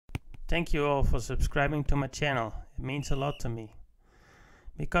Thank you all for subscribing to my channel. It means a lot to me.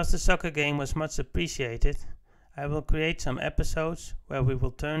 Because the soccer game was much appreciated, I will create some episodes where we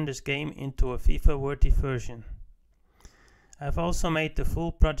will turn this game into a FIFA-worthy version. I've also made the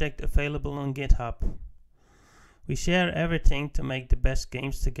full project available on GitHub. We share everything to make the best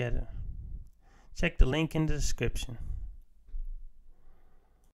games together. Check the link in the description.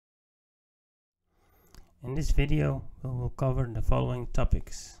 In this video, we will cover the following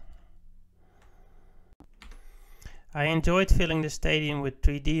topics. I enjoyed filling the stadium with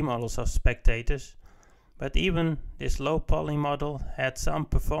 3D models of spectators, but even this low poly model had some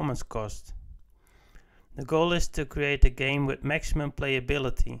performance cost. The goal is to create a game with maximum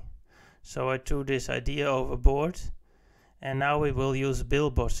playability, so I threw this idea overboard, and now we will use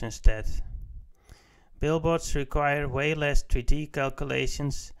billboards instead. Billboards require way less 3D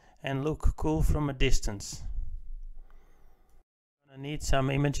calculations and look cool from a distance. I need some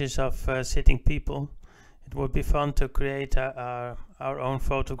images of sitting people. It would be fun to create our own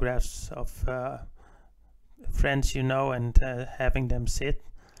photographs of friends you know and having them sit.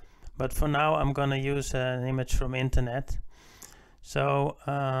 But for now I'm gonna use an image from internet. So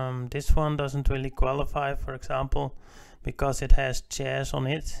this one doesn't really qualify, for example, because it has chairs on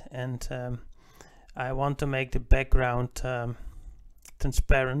it, and I want to make the background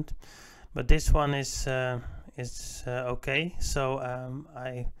transparent. But this one is okay. So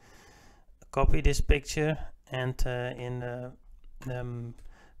I copy this picture, and in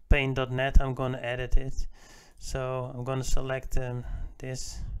paint.net I'm going to edit it. So I'm going to select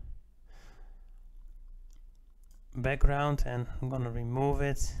this background and I'm going to remove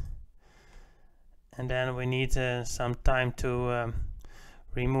it, and then we need some time to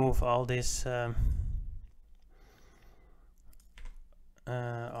remove all this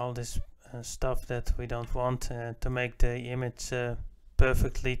stuff that we don't want to make the image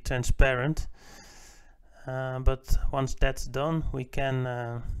perfectly transparent. But once that's done, we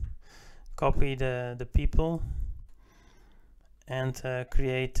can copy the people and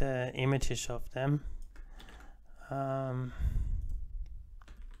create images of them.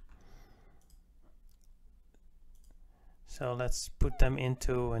 So let's put them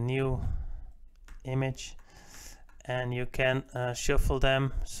into a new image, and you can shuffle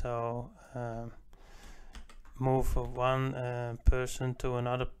them, so move one person to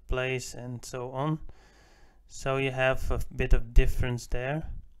another place and so on. So you have a bit of difference there.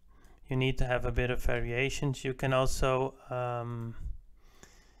 You need to have a bit of variations. You can also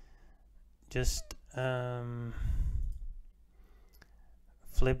just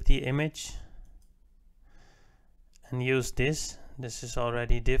flip the image and use this. This is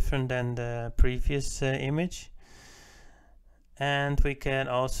already different than the previous image. And we can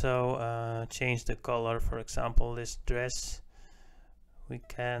also change the color. For example, this dress, we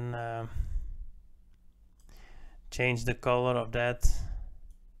can change the color of that.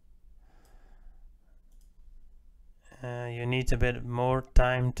 You need a bit more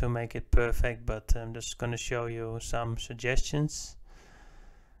time to make it perfect, but I'm just going to show you some suggestions.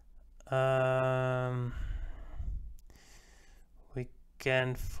 We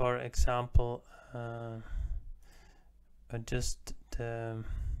can, for example, adjust the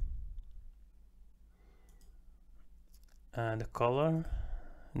color,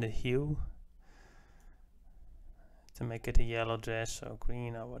 the hue, to make it a yellow dress or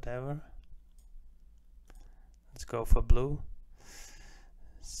green or whatever. Let's go for blue.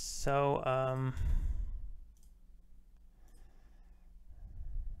 So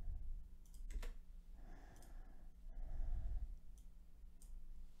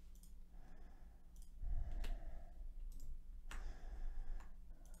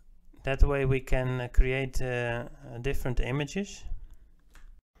that way we can create different images.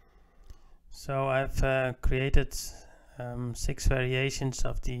 So I've created 6 variations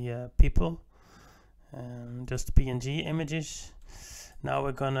of the people, just PNG images. Now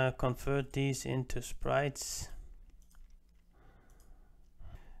we're gonna convert these into sprites.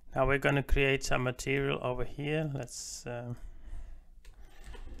 Now we're gonna create some material over here. Let's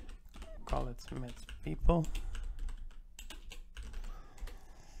call it people.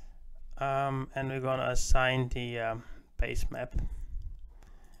 And we're gonna assign the base map.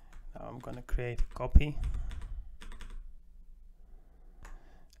 Now I'm gonna create a copy,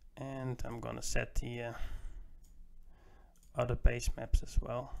 and I'm gonna set the other base maps as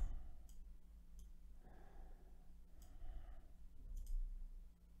well.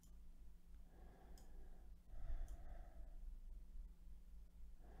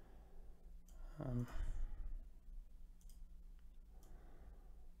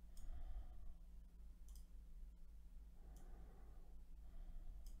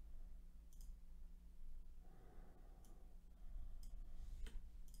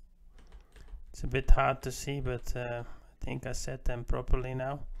 It's a bit hard to see, but I think I set them properly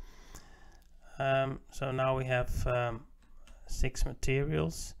now. So now we have 6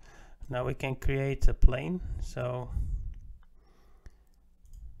 materials. Now we can create a plane. So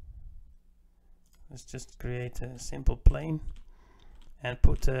let's just create a simple plane and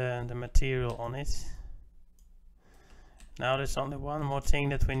put the material on it. Now there's only one more thing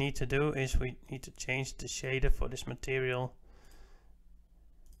that we need to do, is we need to change the shader for this material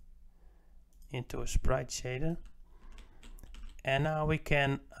into a sprite shader. And now we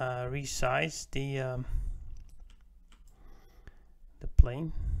can resize the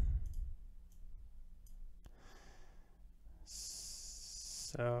plane.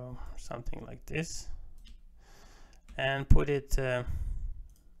 So something like this, and put it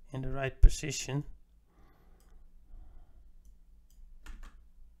in the right position.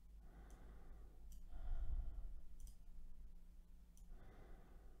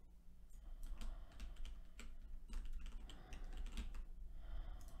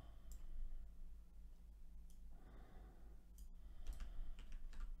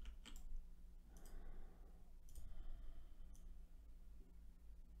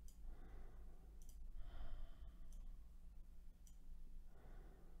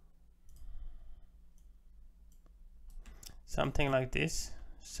 Something like this.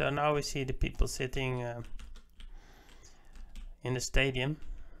 So now we see the people sitting in the stadium.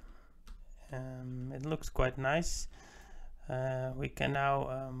 It looks quite nice. We can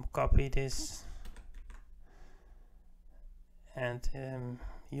now copy this and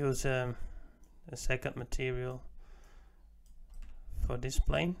use a second material for this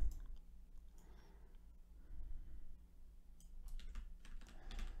plane.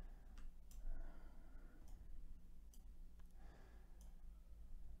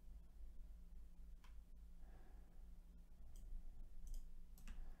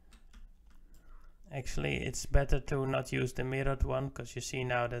 Actually, it's better to not use the mirrored one, because you see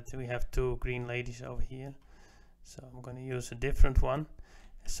now that we have 2 green ladies over here. So I'm going to use a different one.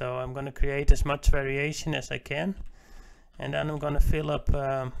 So I'm going to create as much variation as I can, and then I'm going to fill up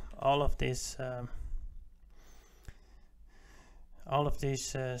all of these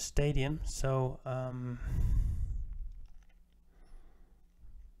stadiums. So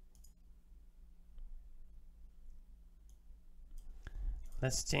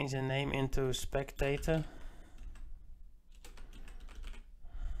let's change the name into Spectator.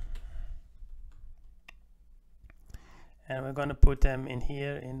 And we're going to put them in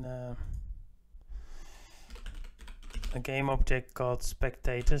here in a game object called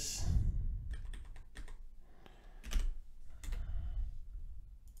Spectators.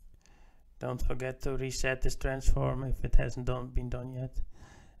 Don't forget to reset this transform if it hasn't been done yet.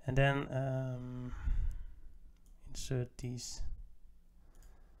 And then insert these.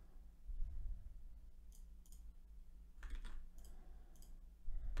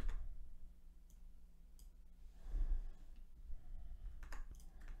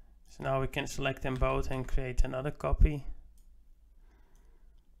 So now we can select them both and create another copy.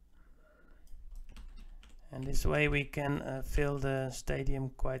 And this way we can fill the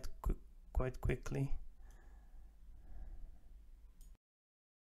stadium quite quickly.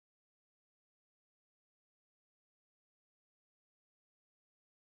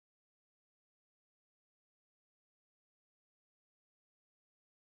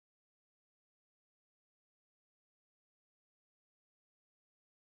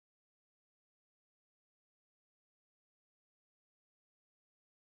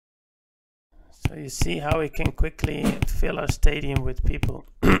 So you see how we can quickly fill our stadium with people.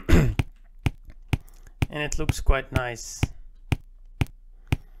 And it looks quite nice.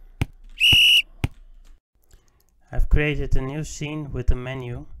 I've created a new scene with a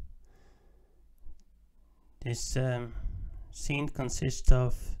menu. This scene consists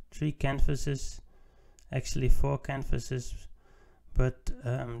of 3 canvases, actually 4 canvases, but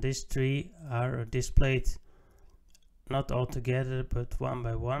these 3 are displayed not all together but one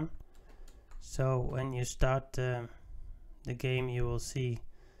by one. So when you start the game, you will see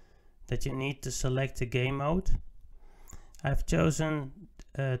that you need to select the game mode. I've chosen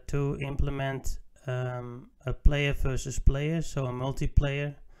to implement a player versus player, so a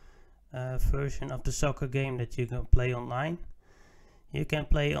multiplayer version of the soccer game that you can play online. You can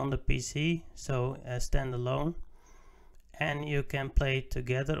play on the PC, so standalone, and you can play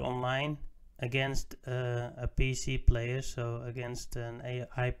together online against a PC player, so against an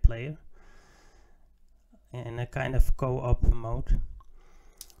AI player, in a kind of co-op mode.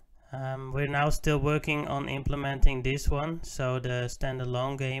 We're now still working on implementing this one, so the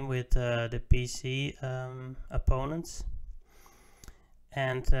standalone game with the PC opponents.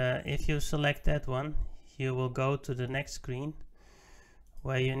 And if you select that one, you will go to the next screen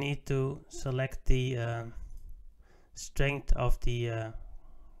where you need to select the strength of the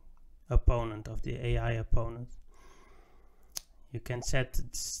opponent, of the AI opponent. You can set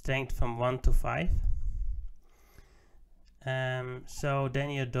strength from 1 to 5. So then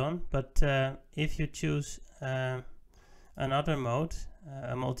you're done. But if you choose another mode,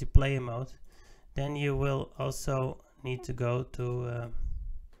 a multiplayer mode, then you will also need to go to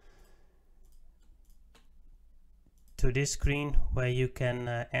this screen where you can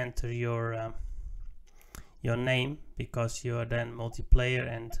enter your name, because you are then multiplayer,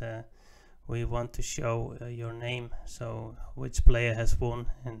 and we want to show your name, so which player has won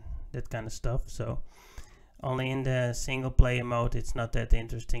and that kind of stuff. So only in the single player mode it's not that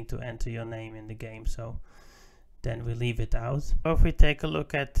interesting to enter your name in the game, so then we leave it out. So if we take a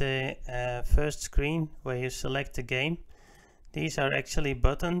look at the first screen where you select the game, these are actually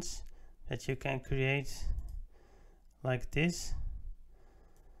buttons that you can create like this,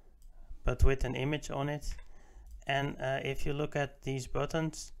 but with an image on it. And if you look at these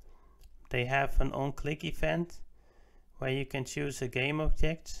buttons, they have an on-click event where you can choose a game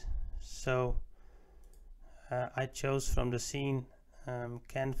object. So I chose from the scene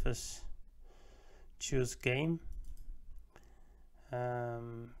canvas, choose game.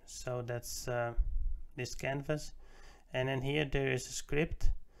 So that's this canvas, and then here there is a script.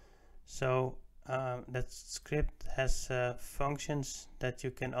 So that script has functions that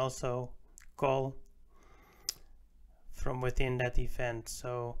you can also call from within that event.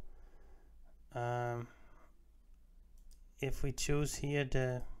 So if we choose here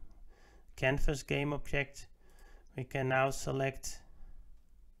the canvas game object, we can now select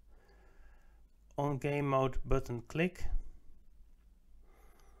on game mode button click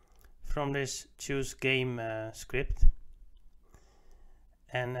from this choose game script,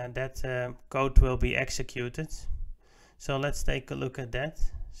 and that code will be executed. So let's take a look at that.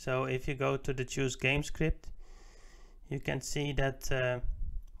 So if you go to the choose game script, you can see that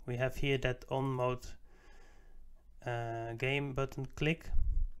we have here that on mode game button click.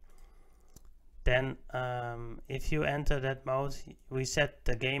 Then if you enter that mode, we set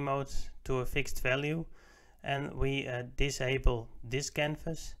the game mode to a fixed value, and we disable this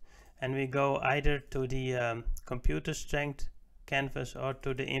canvas, and we go either to the computer strength canvas or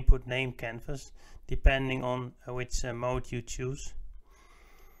to the input name canvas, depending on which mode you choose.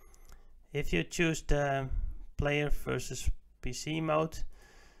 If you choose the player versus PC mode,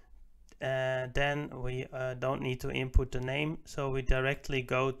 then we don't need to input the name, so we directly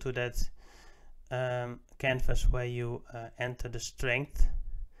go to that canvas where you enter the strength.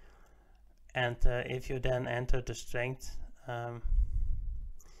 And if you then enter the strength,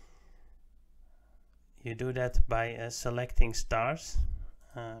 you do that by selecting stars.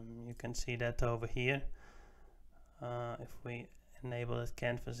 You can see that over here. If we enable that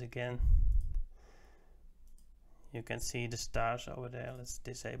canvas again, you can see the stars over there. Let's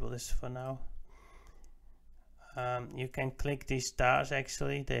disable this for now. You can click these stars,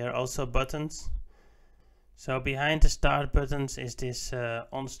 actually they are also buttons. So behind the star buttons is this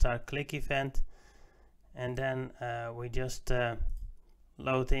on star click event, and then we just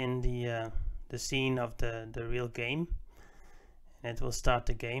load in the scene of the real game, and it will start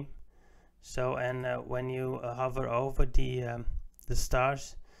the game. So and when you hover over the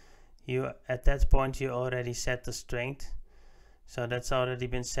stars, you at that point you already set the strength, so that's already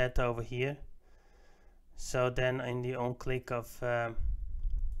been set over here. So then in the on click of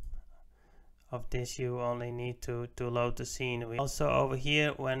this, you only need to load the scene. Also over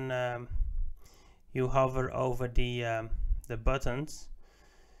here, when you hover over the buttons,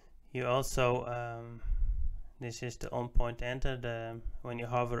 you also this is the on point enter, when you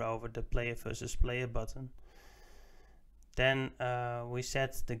hover over the player versus player button, then we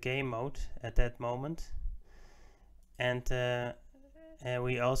set the game mode at that moment, and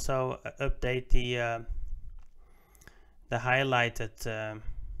we also update the highlighted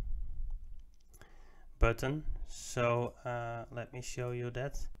button. So let me show you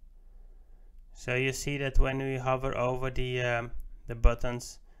that. So you see that when we hover over the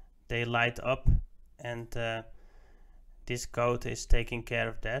buttons, they light up, and this code is taking care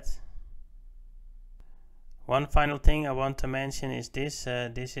of that. One final thing I want to mention is this.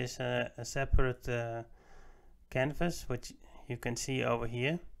 This is a separate canvas, which you can see over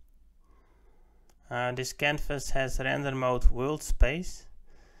here. This canvas has render mode world space,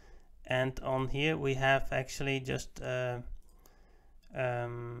 and on here we have actually just a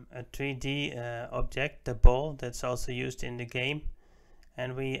 3D object, the ball, that's also used in the game,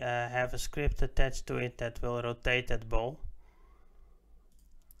 and we have a script attached to it that will rotate that ball.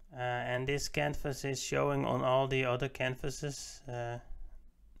 and this canvas is showing on all the other canvases,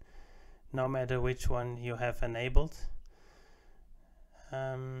 no matter which one you have enabled.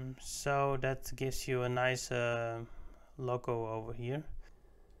 So that gives you a nice logo over here.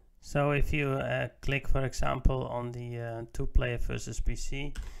 So if you click, for example, on the 2-player versus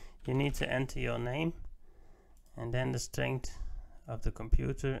PC, you need to enter your name and then the strength of the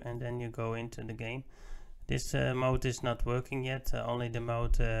computer, and then you go into the game. This mode is not working yet, only the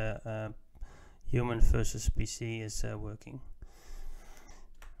mode human versus PC is working.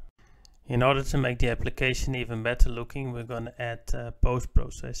 In order to make the application even better looking, we're going to add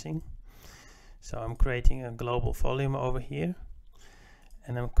post-processing. So I'm creating a global volume over here,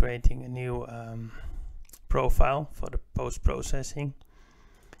 and I'm creating a new profile for the post-processing.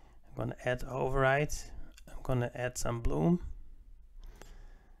 I'm going to add override. I'm going to add some bloom.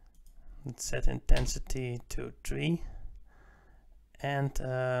 Let's set intensity to 3, and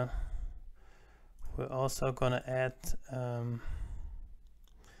we're also going to add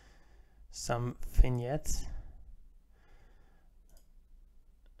some vignettes.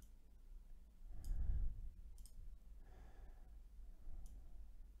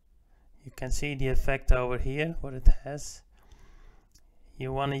 You can see the effect over here, what it has.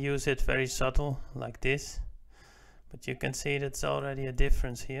 You want to use it very subtle like this, but you can see that's already a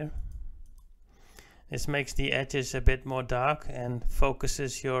difference here. This makes the edges a bit more dark and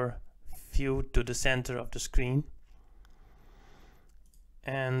focuses your view to the center of the screen.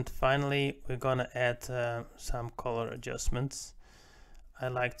 And finally, we're gonna add some color adjustments. I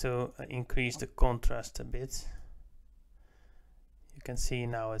like to increase the contrast a bit. You can see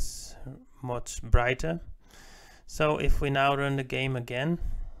now it's much brighter. So if we now run the game again,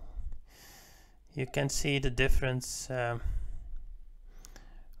 you can see the difference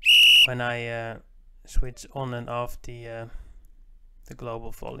when I switch on and off the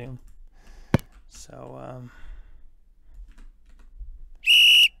global volume. So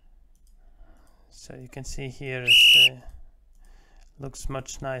so you can see here it looks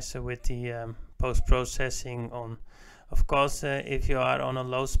much nicer with the post-processing on. Of course, if you are on a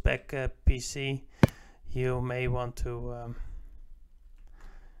low spec PC, you may want to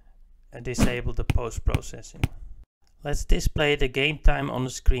disable the post-processing. Let's display the game time on the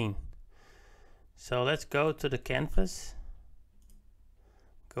screen. So let's go to the canvas,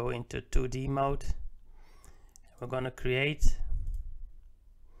 go into 2D mode. We're going to create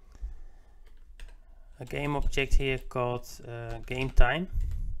a game object here called game time,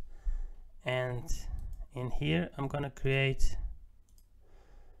 and in here I'm going to create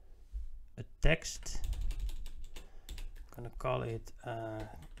a text. I'm going to call it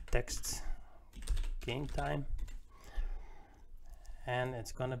text game time, and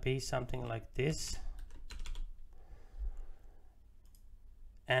it's going to be something like this.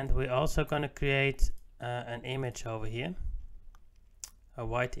 And we're also going to create an image over here, a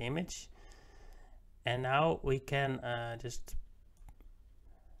white image. And now we can just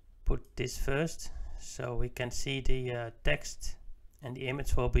put this first, so we can see the text, and the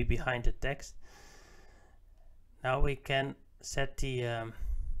image will be behind the text. Now we can set the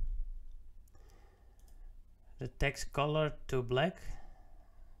text color to black,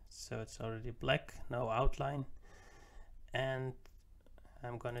 so it's already black, no outline. And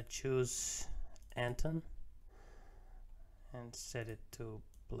I'm gonna choose Anton and set it to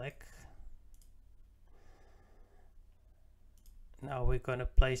black. Now we're going to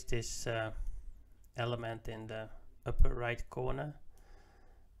place this element in the upper right corner.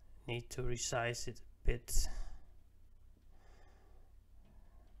 Need to resize it a bit.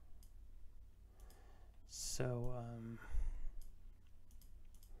 So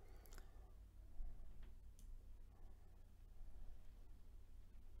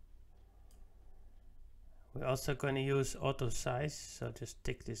we're also going to use auto size, so just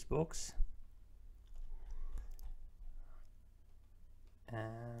tick this box.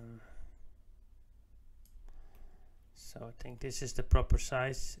 So I think this is the proper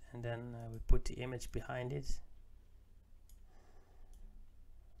size, and then we put the image behind it.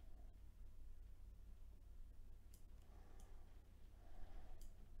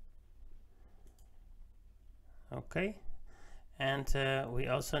 Okay, and we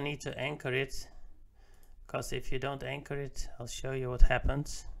also need to anchor it, because if you don't anchor it, I'll show you what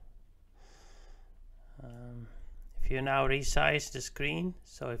happens. If you now resize the screen,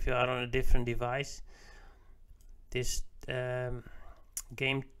 so if you are on a different device, this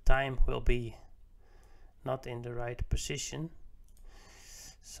game time will be not in the right position.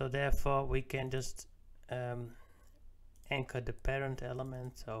 So therefore we can just anchor the parent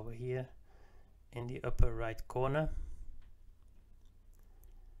element over here in the upper right corner.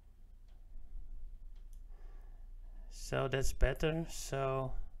 So that's better.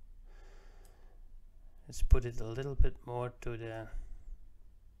 So let's put it a little bit more to the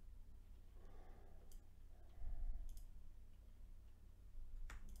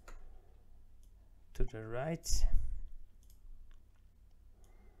right,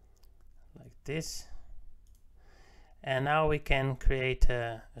 like this. And now we can create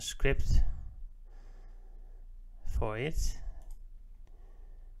a script for it.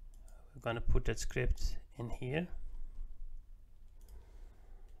 We're going to put that script in here,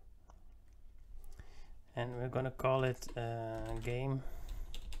 and we're going to call it game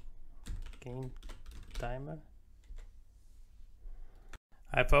timer.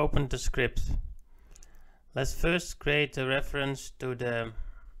 I've opened the script. Let's first create a reference to the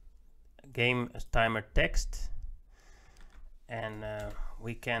game timer text, and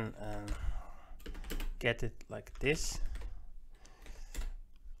we can get it like this,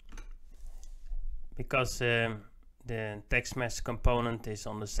 because the text mesh component is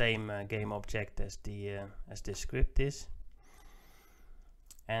on the same game object as the script is.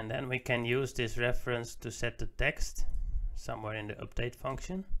 And then we can use this reference to set the text somewhere in the update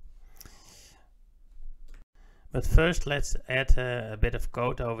function. But first let's add a bit of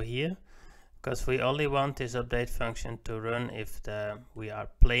code over here, because we only want this update function to run if we are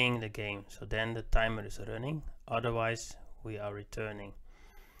playing the game. So then the timer is running, otherwise we are returning.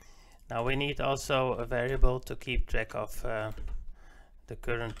 Now we need also a variable to keep track of the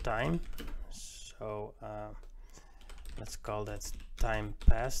current time. So let's call that time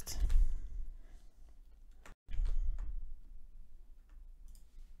passed.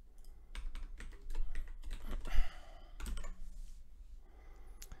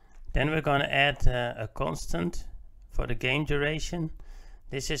 Then we're going to add a constant for the game duration.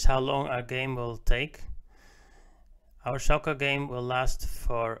 This is how long our game will take. Our soccer game will last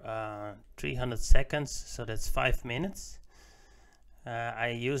for 300 seconds, so that's 5 minutes. I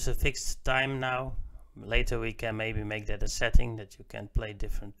use a fixed time now. Later we can maybe make that a setting that you can play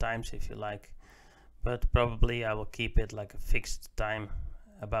different times if you like. But probably I will keep it like a fixed time,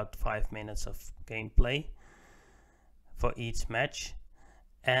 about 5 minutes of gameplay for each match.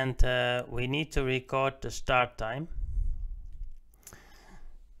 And we need to record the start time.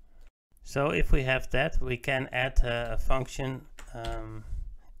 So if we have that, we can add a function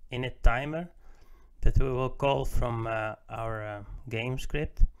init timer that we will call from our game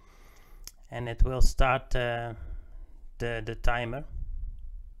script, and it will start the timer,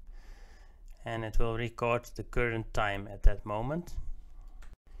 and it will record the current time at that moment.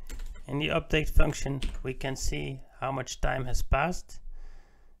 In the update function we can see how much time has passed.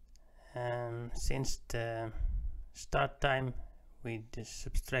 Since the start time, we just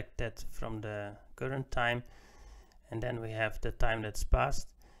subtract that from the current time, and then we have the time that's passed.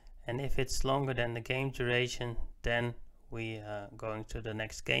 And if it's longer than the game duration, then we are going to the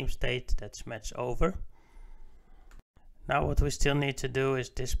next game state, that's match over. Now what we still need to do is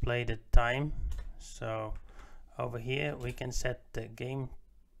display the time. So over here we can set the game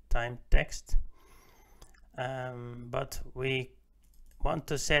time text, but we want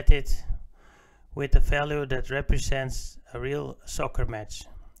to set it with a value that represents a real soccer match.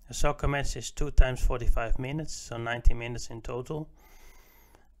 A soccer match is 2 times 45 minutes, so 90 minutes in total.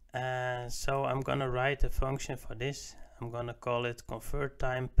 So I'm gonna write a function for this. I'm gonna call it convert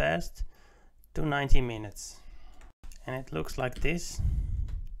time passed to 90 minutes. And it looks like this.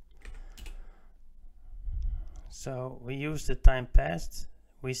 So we use the time passed.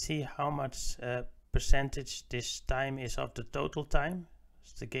 We see how much percentage this time is of the total time.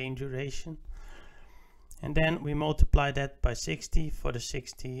 It's the game duration. And then we multiply that by 60 for the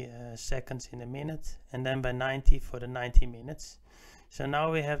 60 seconds in a minute, and then by 90 for the 90 minutes. So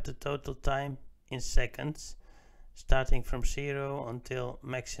now we have the total time in seconds, starting from 0 until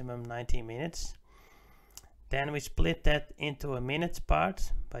maximum 90 minutes. Then we split that into a minutes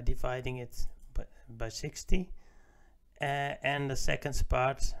part by dividing it by 60, and the seconds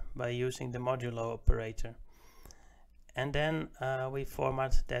part by using the modulo operator. And then we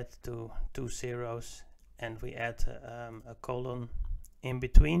format that to 2 zeros, and we add a colon in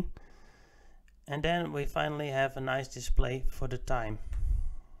between. And then we finally have a nice display for the time.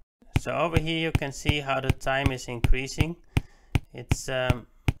 So over here you can see how the time is increasing. It's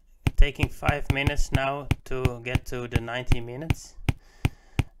taking 5 minutes now to get to the 90 minutes.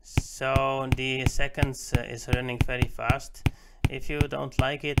 So the seconds is running very fast. If you don't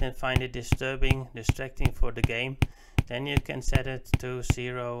like it and find it distracting for the game, then you can set it to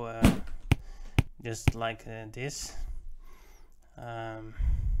 0, just like this. I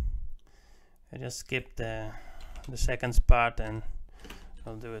just skip the seconds part, and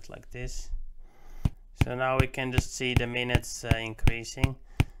I'll do it like this. So now we can just see the minutes increasing.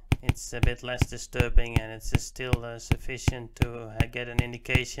 It's a bit less disturbing, and it's still sufficient to get an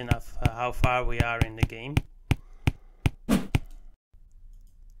indication of how far we are in the game. If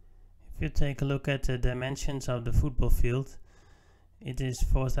you take a look at the dimensions of the football field, it is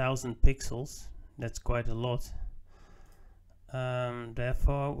 4000 pixels. That's quite a lot.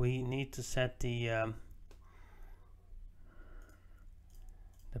 Therefore we need to set the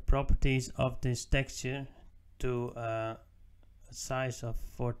properties of this texture to a size of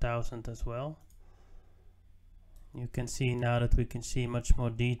 4000 as well. You can see now that we can see much more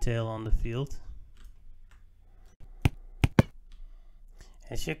detail on the field.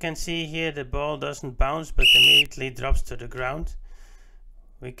 As you can see here, the ball doesn't bounce but immediately drops to the ground.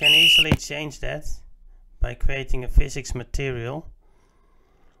 We can easily change that by creating a physics material.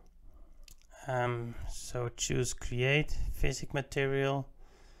 So choose create physics material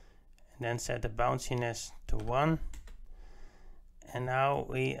and then set the bounciness to 1. And now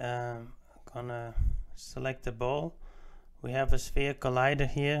we gonna select the ball. We have a sphere collider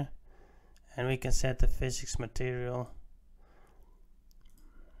here, and we can set the physics material.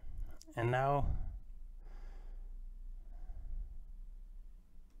 And now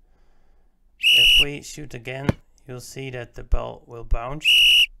if we shoot again, you'll see that the ball will bounce.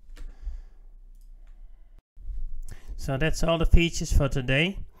 So that's all the features for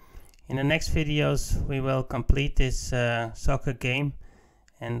today. In the next videos we will complete this soccer game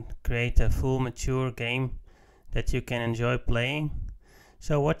and create a full mature game that you can enjoy playing.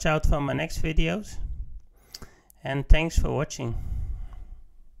 So watch out for my next videos, and thanks for watching.